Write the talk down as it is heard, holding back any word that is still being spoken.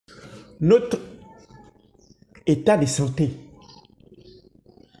notre état de santé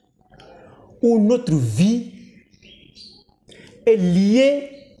ou notre vie est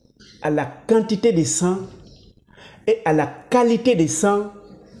lié à la quantité de sang et à la qualité de sang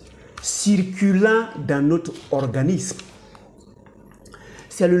circulant dans notre organisme.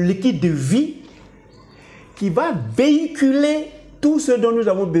 C'est le liquide de vie qui va véhiculer tout ce dont nous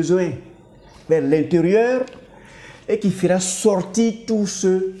avons besoin vers l'intérieur et qui fera sortir tout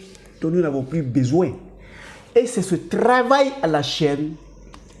ce dont nous n'avons plus besoin. Et c'est ce travail à la chaîne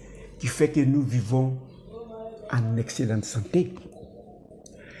qui fait que nous vivons en excellente santé.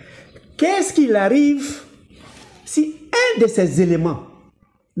 Qu'est-ce qu'il arrive si un de ces éléments,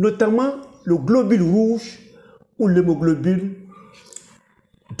 notamment le globule rouge ou l'hémoglobine,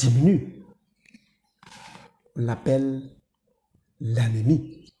 diminue? On l'appelle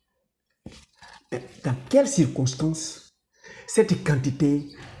l'anémie. Dans quelles circonstances cette quantité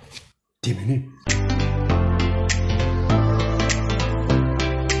diminue?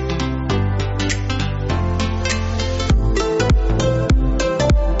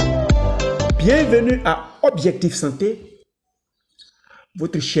 Bienvenue à Objectif Santé,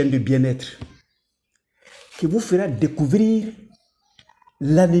 votre chaîne de bien-être qui vous fera découvrir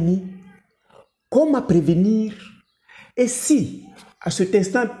l'anémie, comment prévenir et si, à cet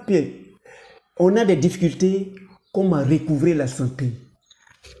instant, on a des difficultés, comment recouvrer la santé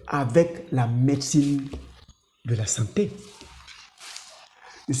avec la médecine de la santé.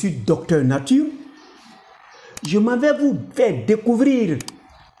 Je suis docteur nature. Je m'en vais vous faire découvrir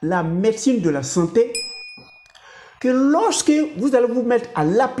la médecine de la santé que lorsque vous allez vous mettre à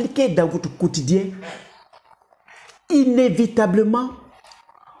l'appliquer dans votre quotidien, inévitablement,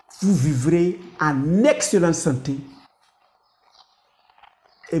 vous vivrez en excellente santé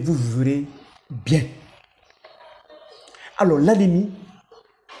et vous vivrez bien. Alors l'anémie,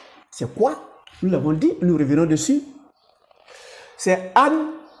 c'est quoi? Nous l'avons dit, nous revenons dessus. C'est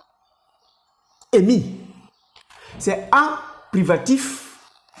anémie. C'est un privatif.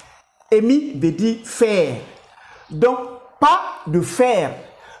 Hemie veut dire fer. Donc, pas de fer.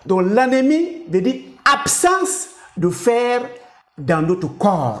 Donc, l'anémie veut dire absence de fer dans notre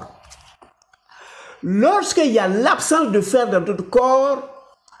corps. Lorsqu'il y a l'absence de fer dans notre corps,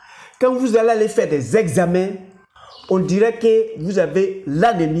 quand vous allez aller faire des examens, on dirait que vous avez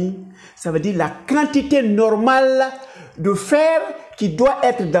l'anémie. Ça veut dire la quantité normale de fer qui doit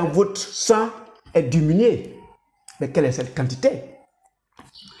être dans votre sang est diminuée. Mais quelle est cette quantité?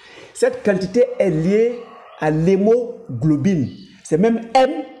 Cette quantité est liée à l'hémoglobine. C'est même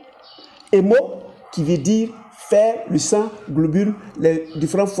hémo qui veut dire fer, le sang, globule, les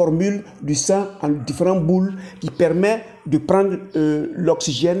différentes formules du sang en différentes boules qui permettent de prendre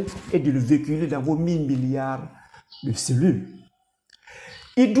l'oxygène et de le véhiculer dans vos 1000 milliards de cellules.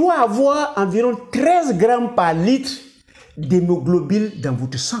 Il doit avoir environ 13 grammes par litre d'hémoglobine dans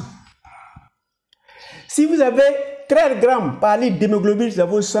votre sang. Si vous avez 13 grammes par litre d'hémoglobine dans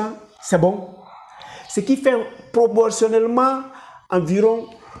votre sang, c'est bon. Ce qui fait proportionnellement environ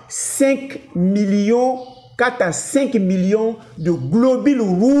 4 à 5 millions de globules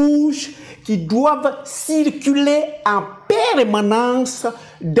rouges qui doivent circuler en permanence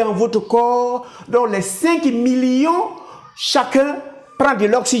dans votre corps. Donc les 5 millions, chacun prend de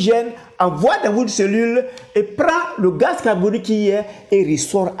l'oxygène, envoie dans votre cellule et prend le gaz carbonique qui y est et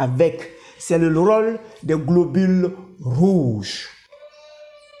ressort avec. C'est le rôle des globules rouges.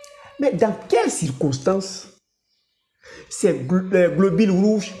 Mais dans quelles circonstances ces globules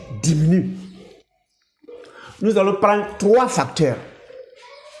rouges diminuent? Nous allons prendre 3 facteurs.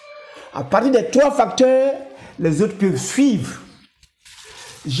 À partir des 3 facteurs, les autres peuvent suivre.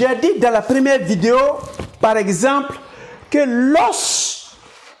 J'ai dit dans la première vidéo, par exemple, que l'os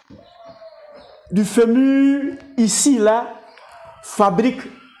du fémur, ici, là, fabrique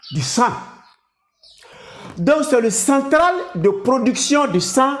du sang. Donc, c'est le central de production de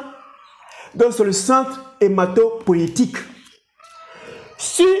sang. Donc, c'est le centre hématopoïétique.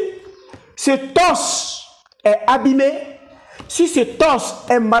 Si cet os est abîmé, si cet os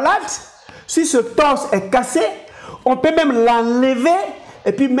est malade, si cet os est cassé, on peut même l'enlever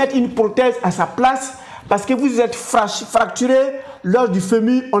et puis mettre une prothèse à sa place parce que vous êtes fracturé l'os du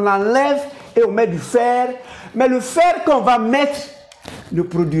fémur, on l'enlève et on met du fer. Mais le fer qu'on va mettre ne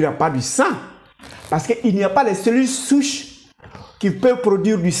produira pas du sang parce qu'il n'y a pas les cellules souches qui peuvent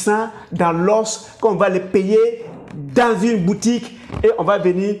produire du sang dans l'os qu'on va les payer dans une boutique et on va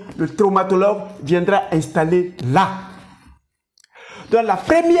venir, le traumatologue viendra installer là. Donc la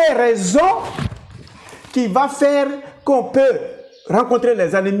première raison qui va faire qu'on peut rencontrer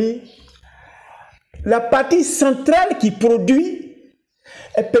les anémies, la partie centrale qui produit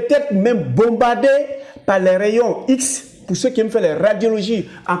est peut-être même bombardé par les rayons X. Pour ceux qui aiment faire les radiologies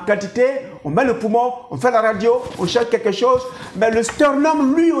en quantité, on met le poumon, on fait la radio, on cherche quelque chose. Mais le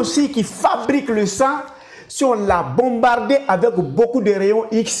sternum, lui aussi, qui fabrique le sang, si on l'a bombardé avec beaucoup de rayons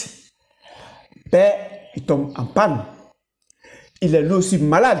X, ben, il tombe en panne. Il est lui aussi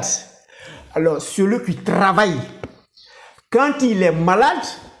malade. Alors, celui qui travaille, quand il est malade,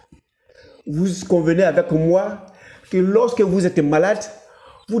 vous convenez avec moi que lorsque vous êtes malade,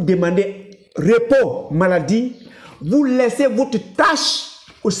 vous demandez repos, maladie, vous laissez votre tâche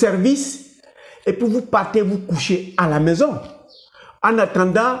au service et puis vous partez vous coucher à la maison. En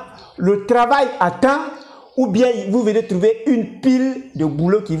attendant, le travail attend ou bien vous venez trouver une pile de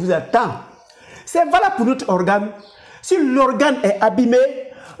boulot qui vous attend. C'est valable pour notre organe. Si l'organe est abîmé,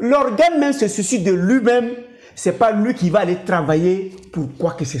 l'organe même se soucie de lui-même. Ce n'est pas lui qui va aller travailler pour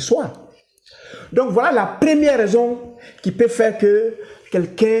quoi que ce soit. Donc voilà la première raison qui peut faire que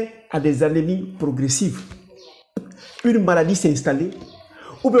quelqu'un a des anémies progressives. Une maladie s'est installée,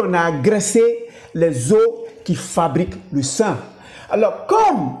 ou bien on a agressé les os qui fabriquent le sang. Alors,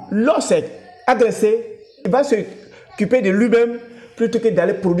 comme l'os est agressé, il va s'occuper de lui-même plutôt que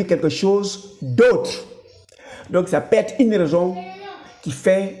d'aller produire quelque chose d'autre. Donc, ça peut être une raison qui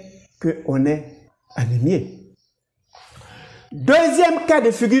fait qu'on est anémié. Deuxième cas de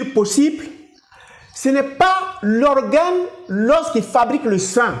figure possible, ce n'est pas l'organe lorsqu'il fabrique le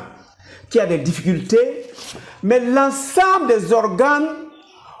sang qui a des difficultés, mais l'ensemble des organes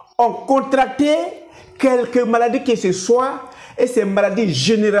ont contracté quelques maladies que ce soit, et ces maladies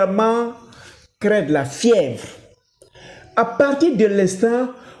généralement créent de la fièvre. À partir de l'instant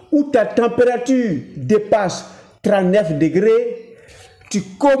où ta température dépasse 39 degrés, tu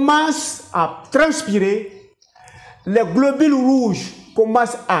commences à transpirer, les globules rouges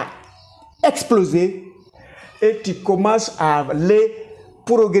commencent à exploser et tu commences à aller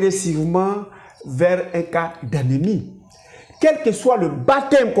progressivement vers un cas d'anémie. Quel que soit le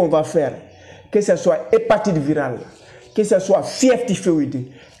baptême qu'on va faire, que ce soit hépatite virale, que ce soit fièvre typhoïde,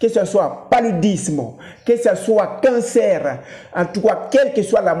 que ce soit paludisme, que ce soit cancer, en tout cas, quelle que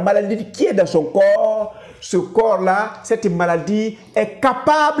soit la maladie qui est dans son corps, ce corps-là, cette maladie est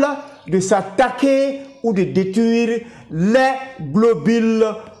capable de s'attaquer ou de détruire les globules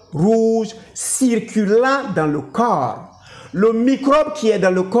rouges circulant dans le corps. Le microbe qui est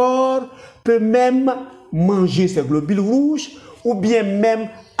dans le corps peut même manger ces globules rouges ou bien même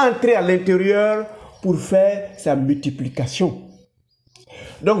entrer à l'intérieur pour faire sa multiplication.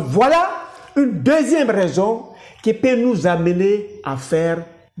 Donc voilà une deuxième raison qui peut nous amener à faire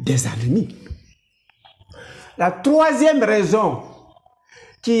des anémies. La troisième raison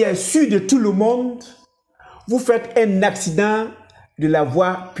qui est sûre de tout le monde, vous faites un accident de la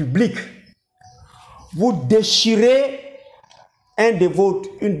voie publique. Vous déchirez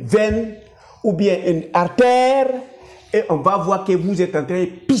une veine ou bien une artère et on va voir que vous êtes en train de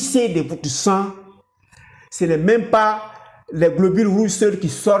pisser de votre sang. Ce n'est même pas les globules rouges seuls qui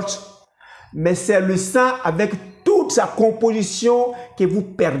sortent, mais c'est le sang avec toute sa composition que vous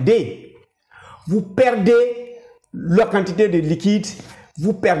perdez. Vous perdez la quantité de liquide,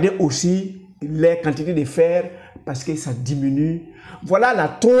 vous perdez aussi les quantités de fer parce que ça diminue. Voilà la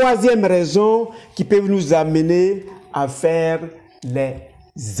troisième raison qui peut nous amener à faire les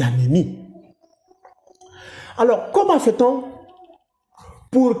anémies. Alors, comment fait-on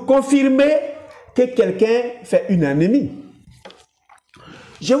pour confirmer que quelqu'un fait une anémie?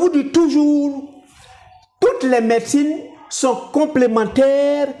 Je vous dis toujours, toutes les médecines sont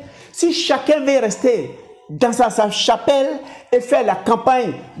complémentaires. Si chacun veut rester dans sa chapelle et faire la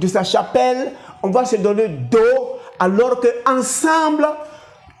campagne de sa chapelle, on va se donner dos, alors qu'ensemble,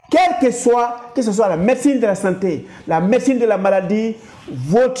 que ce soit la médecine de la santé, la médecine de la maladie,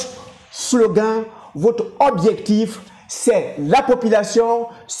 votre slogan, votre objectif, c'est la population,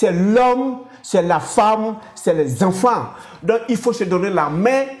 c'est l'homme, c'est la femme, c'est les enfants. Donc, il faut se donner la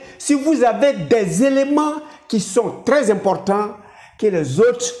main. Si vous avez des éléments qui sont très importants, que les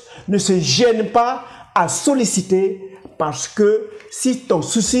autres ne se gênent pas à solliciter, parce que si ton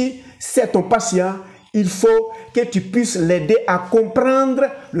souci, c'est ton patient, il faut que tu puisses l'aider à comprendre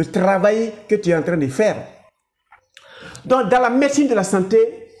le travail que tu es en train de faire. Donc, dans la médecine de la santé,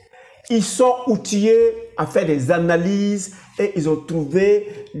 ils sont outillés à faire des analyses et ils ont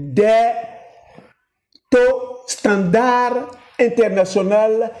trouvé des taux standards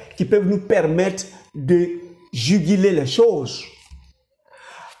internationaux qui peuvent nous permettre de juguler les choses.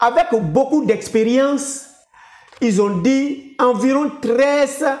 Avec beaucoup d'expérience, ils ont dit environ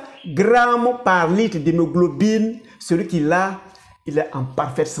 13 grammes par litre d'hémoglobine. Celui qui l'a, il est en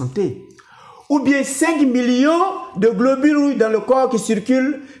parfaite santé. ou bien 5 millions de globules rouges dans le corps qui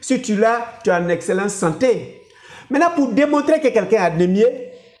circulent. Si tu l'as, tu es en excellente santé. Maintenant, pour démontrer que quelqu'un est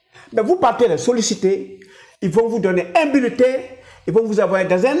anémié, ben vous partez les solliciter. Ils vont vous donner un bulletin. Ils vont vous envoyer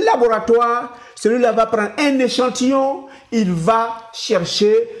dans un laboratoire. Celui-là va prendre un échantillon. Il va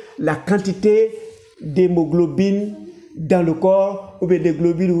chercher la quantité d'hémoglobine dans le corps ou bien des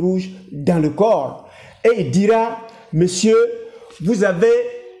globules rouges dans le corps. Et il dira, monsieur, vous avez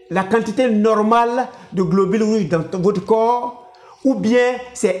la quantité normale de globules rouges dans votre corps ou bien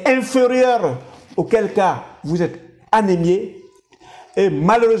c'est inférieur, auquel cas vous êtes anémié. Et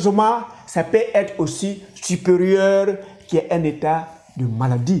malheureusement, ça peut être aussi supérieur, qui est un état de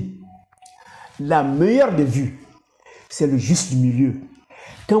maladie. La meilleure des vues, c'est le juste milieu.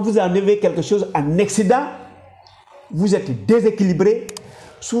 Quand vous enlevez quelque chose en excédent, vous êtes déséquilibré.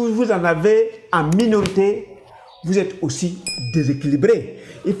 Si vous en avez en minorité, vous êtes aussi déséquilibré.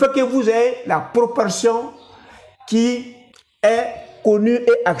 Il faut que vous ayez la proportion qui est connue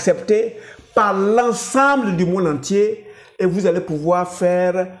et acceptée par l'ensemble du monde entier et vous allez pouvoir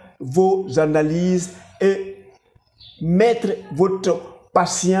faire vos analyses et mettre votre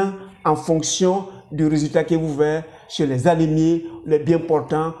patient en fonction du résultat que vous verrez chez les anémiés, les bien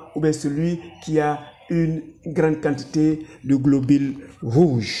portants ou bien celui qui a une grande quantité de globules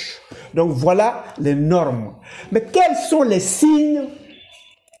rouges. Donc voilà les normes. Mais quels sont les signes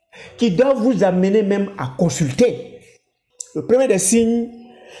qui doivent vous amener même à consulter? Le premier des signes,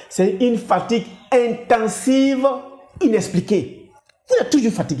 c'est une fatigue intensive inexpliquée. Vous êtes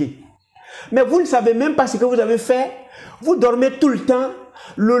toujours fatigué. Mais vous ne savez même pas ce que vous avez fait. Vous dormez tout le temps.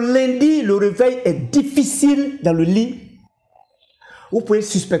 Le lundi, le réveil est difficile dans le lit. Vous pouvez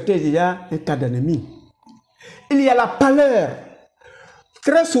suspecter déjà un cas d'anémie. Il y a la pâleur.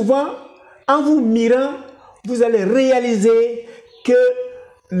 Très souvent, en vous mirant, vous allez réaliser que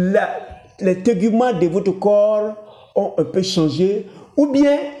les teguments de votre corps ont un peu changé. Ou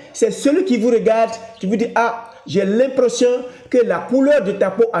bien, c'est celui qui vous regarde, qui vous dit « Ah, j'ai l'impression que la couleur de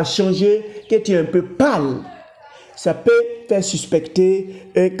ta peau a changé, que tu es un peu pâle. » Ça peut faire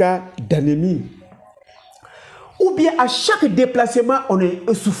suspecter un cas d'anémie. Ou bien, à chaque déplacement, on est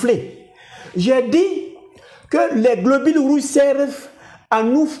essoufflé. J'ai dit que les globules rouges servent à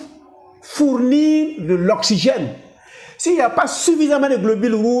nous fournir de l'oxygène. S'il n'y a pas suffisamment de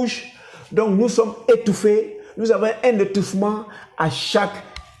globules rouges, donc nous sommes étouffés, nous avons un étouffement à chaque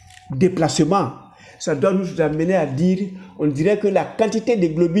déplacement. Ça doit nous amener à dire, on dirait que la quantité de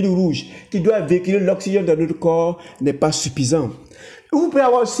globules rouges qui doivent véhiculer l'oxygène dans notre corps n'est pas suffisante. Vous pouvez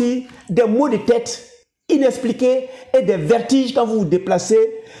avoir aussi des maux de tête inexpliqués et des vertiges quand vous vous déplacez.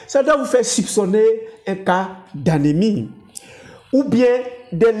 Ça doit vous faire soupçonner un cas d'anémie. Ou bien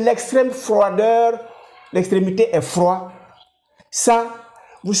de l'extrême froideur, l'extrémité est froide. Ça,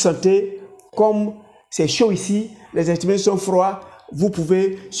 vous sentez comme c'est chaud ici, les extrémités sont froides, vous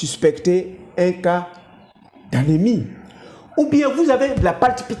pouvez suspecter un cas d'anémie. Ou bien vous avez de la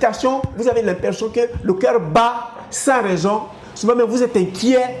palpitation, vous avez l'impression que le cœur bat sans raison. Souvent même vous êtes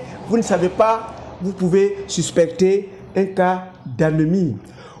inquiet, vous ne savez pas, vous pouvez suspecter un cas d'anémie.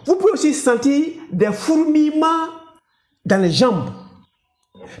 Vous pouvez aussi sentir des fourmillements dans les jambes.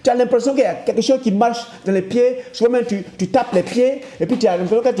 Tu as l'impression qu'il y a quelque chose qui marche dans les pieds. Souvent même tu tapes les pieds et puis tu as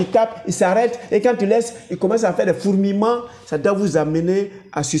l'impression que quand tu tapes, il s'arrête. Et quand tu laisses, il commence à faire des fourmillements. Ça doit vous amener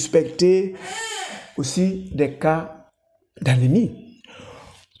à suspecter aussi des cas d'anémie.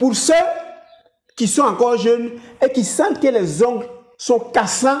 Pour ceux qui sont encore jeunes et qui sentent que les ongles sont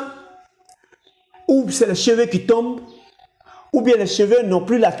cassants, ou c'est les cheveux qui tombent, ou bien les cheveux n'ont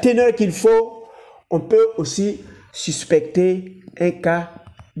plus la teneur qu'il faut, on peut aussi suspecter un cas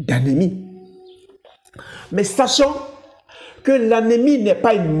d'anémie. Mais sachons que l'anémie n'est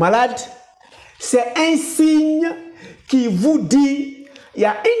pas une maladie, c'est un signe qui vous dit il y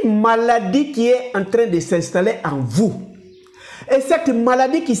a une maladie qui est en train de s'installer en vous. Et cette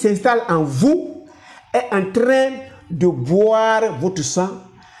maladie qui s'installe en vous est en train de boire votre sang,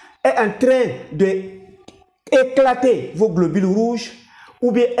 est en train d'éclater vos globules rouges,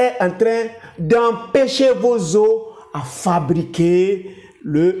 ou bien est en train d'empêcher vos os à fabriquer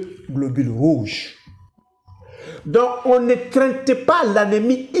le globule rouge. Donc, on ne traite pas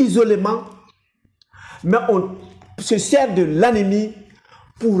l'anémie isolément, mais on se sert de l'anémie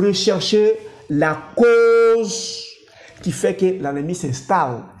pour rechercher la cause qui fait que l'anémie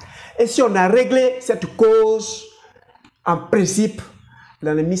s'installe. Et si on a réglé cette cause, en principe,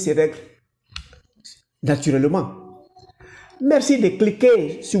 l'anémie se règle naturellement. Merci de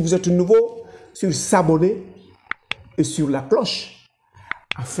cliquer, si vous êtes nouveau, sur s'abonner et sur la cloche,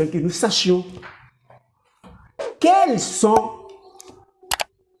 afin que nous sachions quels sont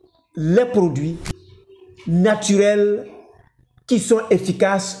les produits naturels qui sont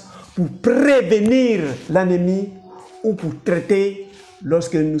efficaces pour prévenir l'anémie ou pour traiter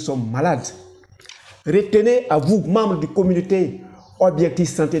lorsque nous sommes malades. Retenez à vous, membres de la communauté Objectif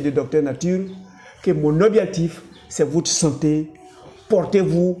Santé de Docteur Nature, que mon objectif, c'est votre santé.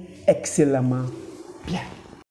 Portez-vous excellemment bien.